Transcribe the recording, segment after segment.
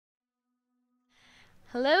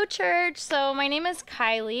Hello, church. So my name is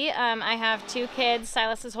Kylee. I have two kids.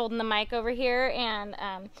 Silas is holding the mic over here, and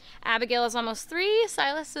Abigail is almost 3.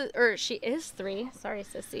 She is 3. Sorry,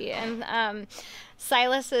 sissy. And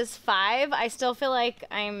Silas is 5. I still feel like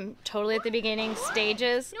I'm totally at the beginning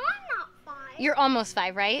stages. No, I'm not 5. You're almost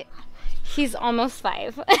 5, right? He's almost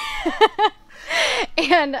 5.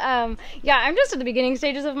 And yeah, I'm just at the beginning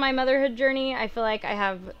stages of my motherhood journey. I feel like I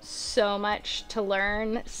have so much to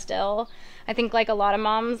learn still. I think like a lot of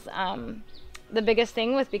moms, the biggest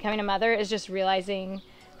thing with becoming a mother is just realizing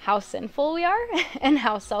how sinful we are and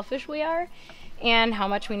how selfish we are and how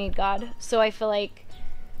much we need God. So I feel like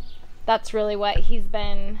that's really what he's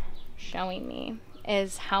been showing me,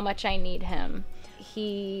 is how much I need him.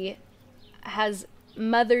 He has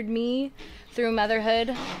mothered me through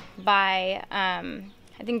motherhood by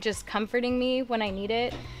I think just comforting me when I need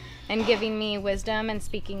it and giving me wisdom and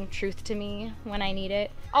speaking truth to me when I need it.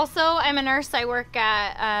 Also, I'm a nurse. I work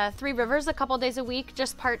at 3 Rivers a couple days a week,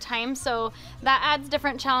 just part-time, so that adds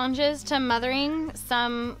different challenges to mothering.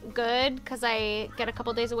 Some good, because I get a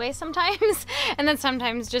couple days away sometimes, and then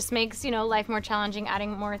sometimes just makes, life more challenging,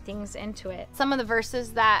 adding more things into it. Some of the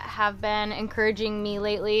verses that have been encouraging me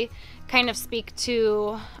lately kind of speak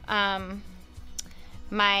to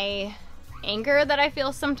my anger that I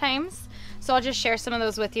feel sometimes. So I'll just share some of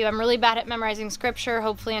those with you. I'm really bad at memorizing scripture.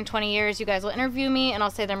 Hopefully in 20 years you guys will interview me and I'll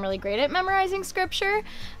say that I'm really great at memorizing scripture.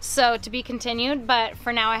 So to be continued, but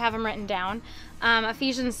for now I have them written down.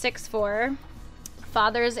 Ephesians 6:4,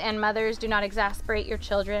 fathers and mothers, do not exasperate your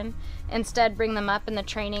children. Instead, bring them up in the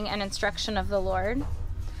training and instruction of the Lord.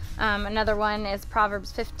 Another one is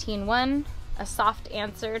Proverbs 15:1, a soft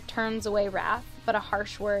answer turns away wrath, but a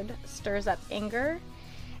harsh word stirs up anger.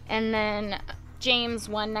 And then James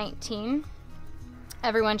 1:19,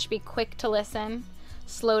 everyone should be quick to listen,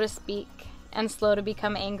 slow to speak, and slow to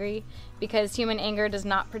become angry, because human anger does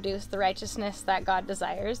not produce the righteousness that God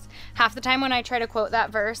desires. Half the time when I try to quote that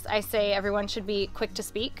verse, I say everyone should be quick to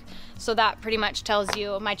speak, so that pretty much tells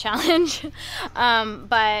you my challenge.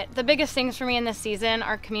 But the biggest things for me in this season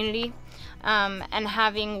are community, and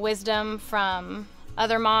having wisdom from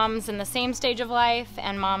other moms in the same stage of life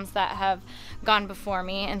and moms that have gone before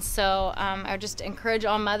me. And so I would just encourage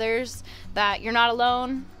all mothers that you're not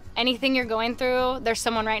alone. Anything you're going through, there's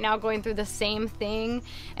someone right now going through the same thing.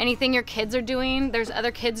 Anything your kids are doing, there's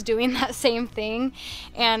other kids doing that same thing.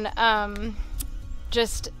 And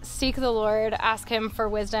just seek the Lord, ask him for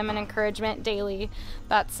wisdom and encouragement daily.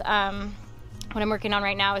 That's what I'm working on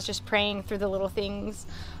right now, is just praying through the little things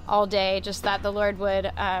all day, just that the Lord would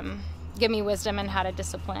give me wisdom in how to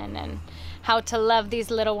discipline and how to love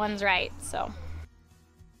these little ones right. So